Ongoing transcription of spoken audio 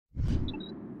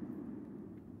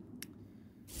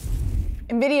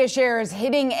Nvidia shares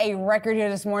hitting a record here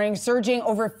this morning, surging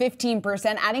over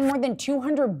 15%, adding more than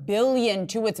 $200 billion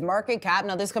to its market cap.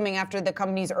 Now, this coming after the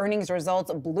company's earnings results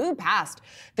blew past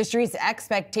the street's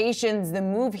expectations. The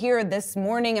move here this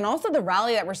morning, and also the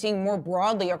rally that we're seeing more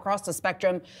broadly across the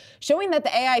spectrum, showing that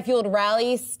the AI-fueled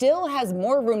rally still has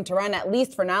more room to run, at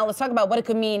least for now. Let's talk about what it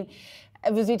could mean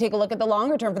as we take a look at the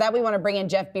longer term. For that, we want to bring in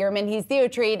Jeff Bierman. He's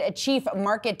Theotrade Chief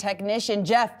Market Technician.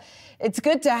 Jeff, it's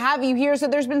good to have you here. So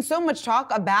there's been so much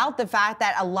talk about the fact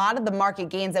that a lot of the market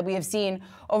gains that we have seen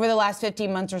over the last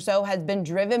 15 months or so has been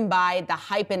driven by the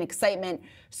hype and excitement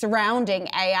surrounding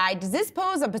AI. Does this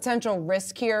pose a potential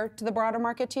risk here to the broader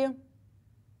market to you?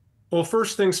 Well,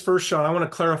 first things first, Sean, I want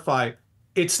to clarify,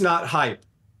 it's not hype.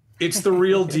 It's the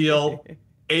real deal.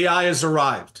 AI has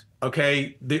arrived.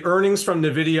 Okay, the earnings from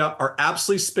Nvidia are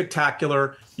absolutely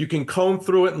spectacular. You can comb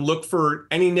through it and look for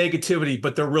any negativity,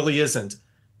 but there really isn't.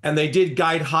 And they did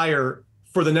guide higher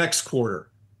for the next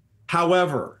quarter.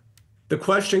 However, the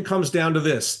question comes down to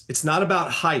this. It's not about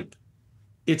hype.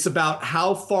 It's about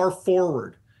how far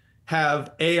forward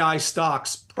have AI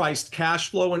stocks priced cash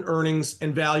flow and earnings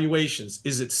and valuations.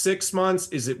 Is it 6 months?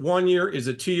 Is it 1 year? Is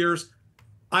it 2 years?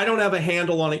 I don't have a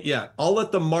handle on it yet. I'll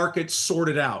let the market sort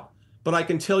it out. But I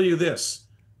can tell you this,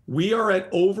 we are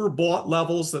at overbought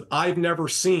levels that I've never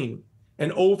seen.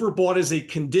 And overbought is a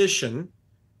condition.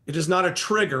 It is not a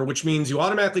trigger, which means you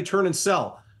automatically turn and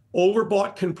sell.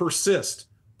 Overbought can persist,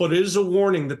 but it is a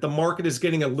warning that the market is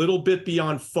getting a little bit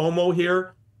beyond FOMO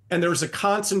here. And there's a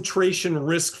concentration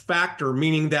risk factor,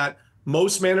 meaning that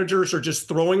most managers are just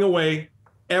throwing away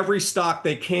every stock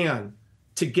they can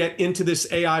to get into this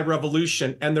AI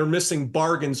revolution, and they're missing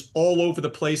bargains all over the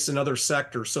place in other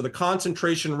sectors. So the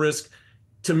concentration risk,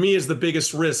 to me, is the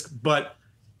biggest risk, but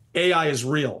AI is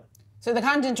real. So the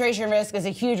concentration risk is a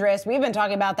huge risk. We've been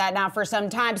talking about that now for some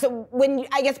time. So when you,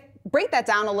 I guess, break that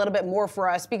down a little bit more for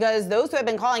us, because those who have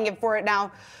been calling it for it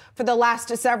now for the last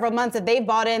several months, that they've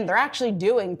bought in, they're actually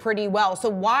doing pretty well. So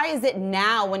why is it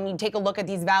now, when you take a look at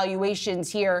these valuations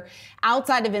here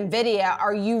outside of Nvidia,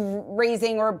 are you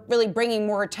raising or really bringing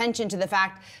more attention to the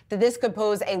fact that this could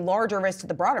pose a larger risk to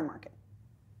the broader market?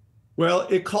 Well,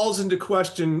 it calls into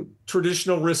question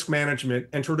traditional risk management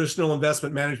and traditional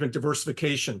investment management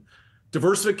diversification.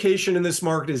 Diversification in this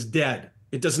market is dead.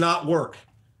 It does not work.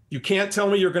 You can't tell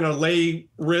me you're going to lay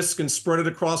risk and spread it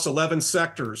across 11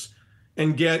 sectors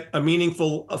and get a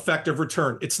meaningful, effective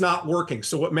return. It's not working.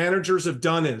 So what managers have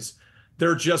done is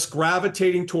they're just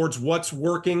gravitating towards what's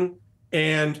working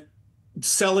and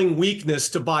selling weakness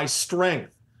to buy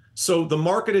strength. So the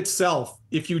market itself,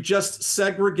 if you just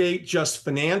segregate just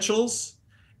financials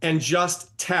and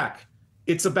just tech,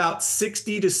 it's about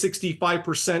 60 to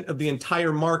 65% of the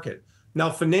entire market. Now,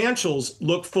 financials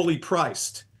look fully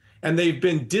priced, and they've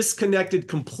been disconnected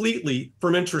completely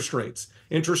from interest rates.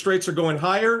 Interest rates are going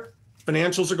higher,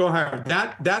 financials are going higher.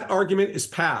 That argument is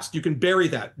past. You can bury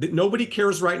that. Nobody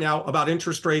cares right now about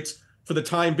interest rates for the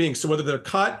time being. So whether they're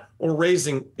cut or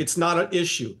raising, it's not an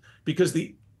issue, because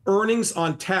the earnings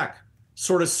on tech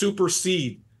sort of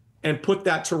supersede and put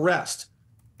that to rest.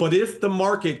 But if the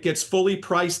market gets fully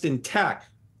priced in tech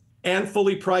and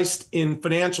fully priced in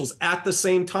financials at the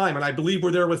same time, and I believe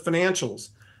we're there with financials,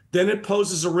 then it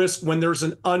poses a risk when there's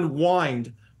an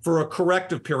unwind for a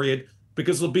corrective period,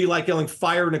 because it'll be like yelling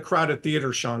fire in a crowded theater,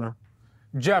 Shauna.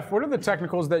 Jeff, what are the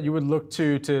technicals that you would look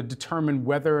to determine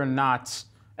whether or not,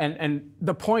 and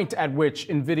the point at which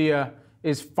Nvidia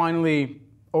is finally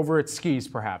over its skis,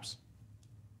 perhaps?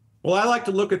 Well, I like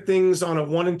to look at things on a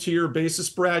 1 and 2 year basis,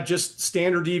 Brad, just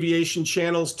standard deviation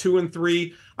channels 2 and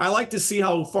 3. I like to see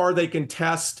how far they can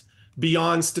test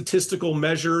beyond statistical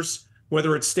measures,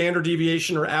 whether it's standard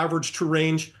deviation or average true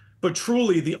range. But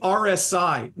truly, the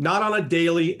RSI, not on a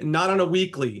daily, not on a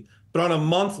weekly, but on a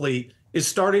monthly, is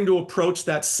starting to approach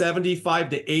that 75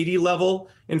 to 80 level.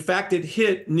 In fact, it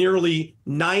hit nearly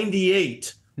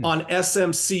 98 on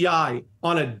SMCI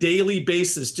on a daily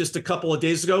basis just a couple of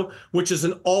days ago, which is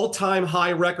an all-time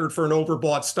high record for an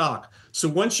overbought stock. So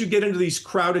once you get into these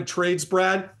crowded trades,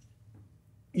 Brad,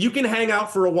 you can hang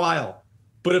out for a while.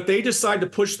 But if they decide to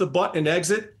push the button and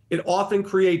exit, it often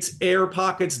creates air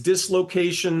pockets,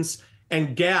 dislocations,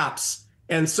 and gaps.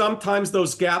 And sometimes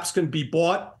those gaps can be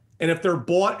bought. And if they're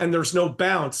bought and there's no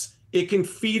bounce, it can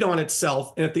feed on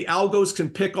itself. And if the algos can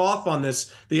pick off on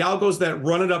this, the algos that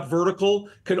run it up vertical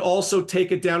can also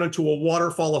take it down into a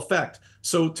waterfall effect.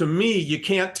 So to me, you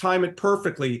can't time it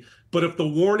perfectly, But if the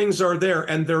warnings are there,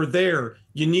 and they're there,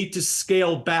 you need to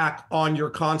scale back on your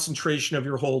concentration of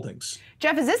your holdings.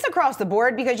 Jeff, is this across the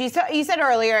board? Because you said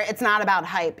earlier it's not about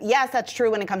hype. Yes, that's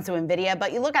true when it comes to Nvidia,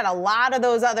 but you look at a lot of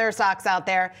those other stocks out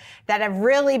there that have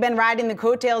really been riding the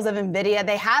coattails of Nvidia.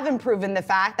 They haven't proven the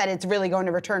fact that it's really going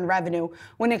to return revenue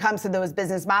when it comes to those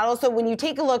business models. So when you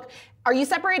take a look, are you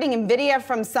separating Nvidia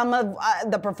from some of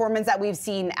the performance that we've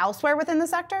seen elsewhere within the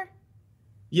sector?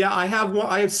 Yeah, I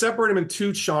have separated them in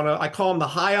two, Shauna. I call them the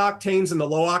high octanes and the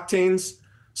low octanes.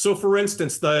 So for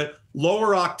instance, the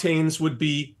lower octanes would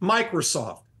be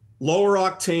Microsoft. Lower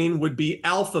octane would be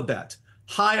Alphabet.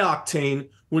 High octane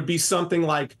would be something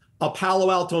like a Palo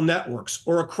Alto Networks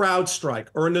or a CrowdStrike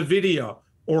or a Nvidia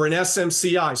or an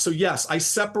SMCI. So yes, I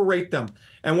separate them.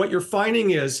 And what you're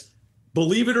finding is,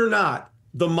 believe it or not,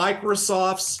 the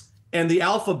Microsofts and the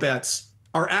Alphabets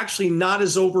are actually not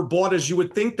as overbought as you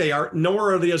would think they are,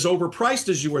 nor are they as overpriced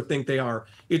as you would think they are.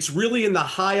 It's really in the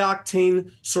high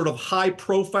octane, sort of high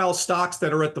profile stocks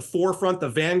that are at the forefront, the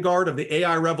vanguard of the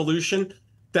AI revolution,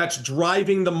 that's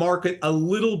driving the market a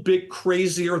little bit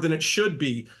crazier than it should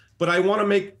be. But I want to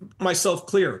make myself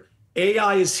clear.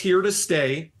 AI is here to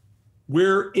stay.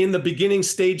 We're in the beginning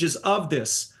stages of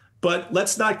this. But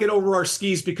let's not get over our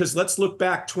skis, because let's look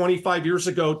back 25 years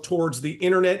ago towards the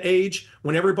internet age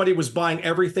when everybody was buying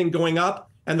everything going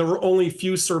up and there were only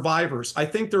few survivors. I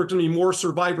think there are going to be more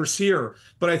survivors here,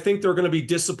 but I think there are going to be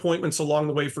disappointments along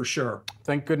the way for sure.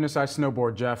 Thank goodness I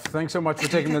snowboard, Jeff. Thanks so much for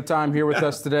taking the time here with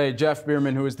us today. Jeff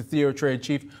Bierman, who is the Theotrade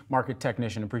Chief Market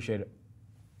Technician. Appreciate it.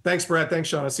 Thanks, Brad. Thanks,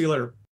 Shauna. See you later.